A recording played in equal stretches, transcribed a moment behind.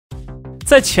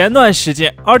在前段时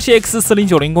间 RTX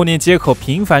 4090供电接口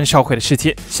频繁烧毁的事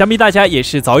件，想必大家也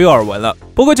是早有耳闻了。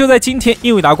不过就在今天，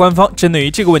英伟达官方针对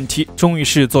于这个问题，终于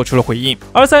是做出了回应。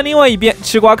而在另外一边，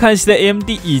吃瓜看戏的 AMD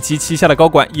以及旗下的高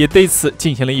管也对此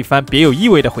进行了一番别有意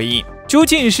味的回应。究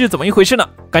竟是怎么一回事呢？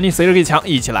赶紧随着Gay墙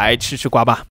一起来吃瓜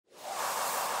吧。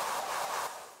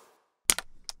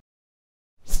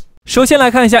首先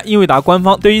来看一下英伟达官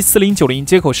方对于4090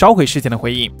接口烧毁事件的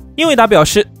回应。英伟达表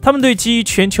示，他们对基于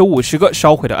全球50个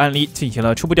烧毁的案例进行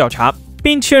了初步调查，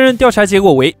并确认调查结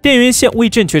果为电源线未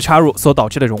正确插入所导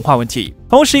致的融化问题。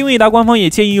同时，英伟达官方也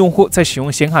建议用户在使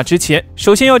用显卡之前，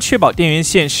首先要确保电源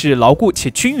线是牢固且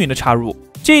均匀的插入。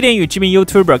这一点与知名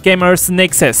YouTuber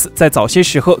GamersNexus 在早些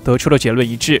时候得出的结论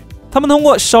一致。他们通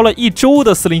过烧了1周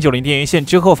的4090电源线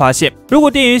之后发现，如果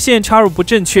电源线插入不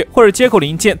正确，或者接口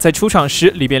零件在出厂时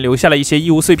里边留下了一些异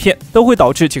物碎片，都会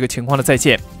导致这个情况的再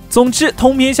现。总之，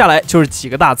通篇下来就是几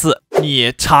个大字：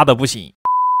你差的不行。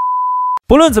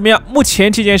不论怎么样，目前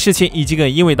这件事情已经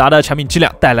给英伟达的产品质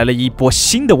量带来了一波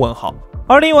新的问号。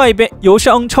而另外一边，有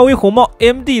上超威红帽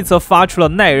AMD 则发出了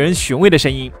耐人寻味的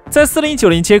声音。在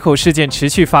4090接口事件持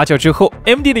续发酵之后，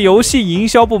 AMD 的游戏营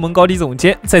销部门高级总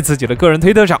监在自己的个人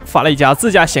推特上发了一家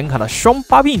自家显卡的双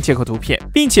8并接口图片，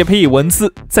并且配以文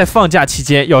字：在放假期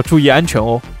间要注意安全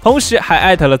哦。同时还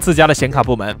艾特了自家的显卡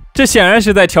部门，这显然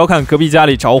是在调侃隔壁家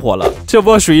里着火了，这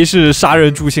波属于是杀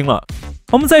人诛心了。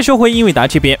我们再说回英伟达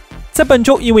这边。在本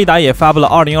周，英伟达也发布了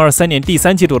2023年第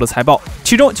3季度的财报，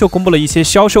其中就公布了一些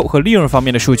销售和利润方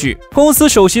面的数据。公司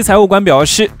首席财务官表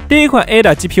示，第一款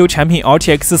ADA GPU 产品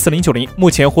RTX 4090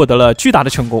目前获得了巨大的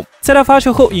成功，在它发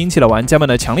售后引起了玩家们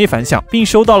的强烈反响，并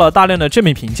收到了大量的正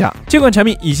面评价。这款产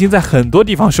品已经在很多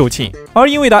地方售罄，而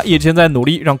英伟达也正在努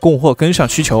力让供货跟上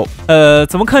需求。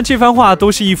怎么看这番话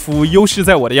都是一副优势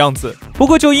在我的样子。不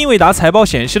过就英伟达财报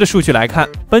显示的数据来看，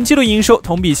本季度营收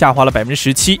同比下滑了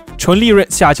 17%， 纯利润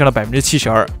下降了 72%。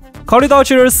考虑到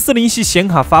这是40系显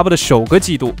卡发布的首个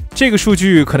季度，这个数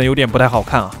据可能有点不太好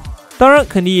看啊。当然，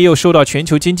肯定也有受到全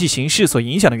球经济形势所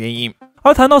影响的原因。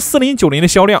而谈到4090的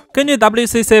销量，根据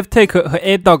WCCF-Tech 和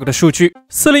ADOG 的数据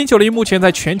，4090目前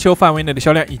在全球范围内的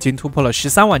销量已经突破了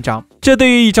13万张。这对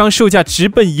于一张售价直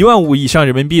奔15000以上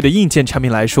人民币的硬件产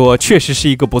品来说，确实是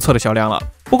一个不错的销量了。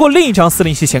不过另一张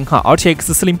40系显卡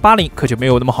RTX 4080可就没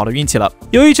有那么好的运气了。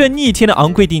由于这逆天的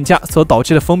昂贵定价所导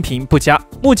致的风评不佳，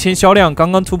目前销量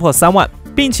刚刚突破3万，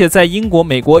并且在英国、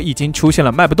美国已经出现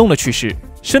了卖不动的趋势。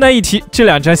顺带一提，这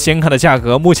两张显卡的价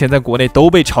格目前在国内都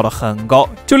被炒得很高，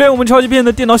就连我们超级片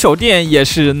的电脑小店也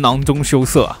是囊中羞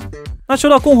涩啊。那说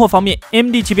到供货方面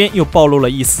 ，AMD 这边又暴露了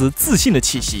一丝自信的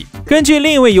气息。根据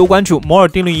另一位油管主摩尔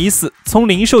定律已死从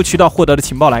零售渠道获得的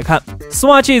情报来看，索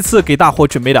马这次给大伙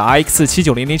准备的 RX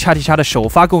 7900XT 的首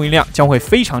发供应量将会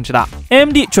非常之大。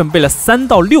AMD 准备了3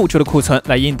到6周的库存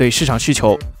来应对市场需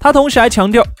求。他同时还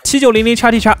强调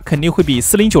，7900XT 肯定会比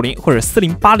4090或者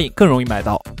4080更容易买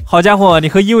到。好家伙，你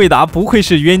和英伟达不愧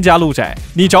是冤家路窄，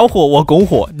你着火我拱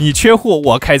火，你缺货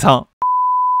我开仓。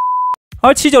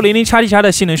而7900XT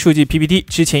的性能数据 PPT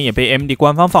之前也被 AMD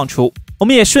官方放出，我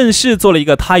们也顺势做了一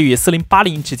个它与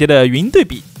4080直接的云对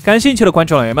比，感兴趣的观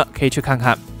众老爷们可以去看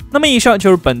看。那么以上就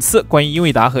是本次关于英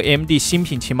伟达和 AMD 新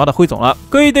品情报的汇总了。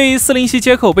各位对于40系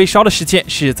接口被烧的事件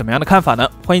是怎么样的看法呢？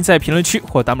欢迎在评论区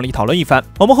或弹幕里讨论一番。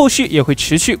我们后续也会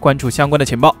持续关注相关的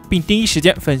情报，并第一时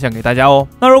间分享给大家哦。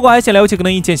那如果还想了解更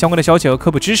多硬件相关的消息和科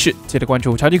普知识，记得关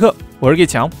注超级课，我是Gay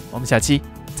墙，我们下期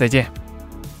再见。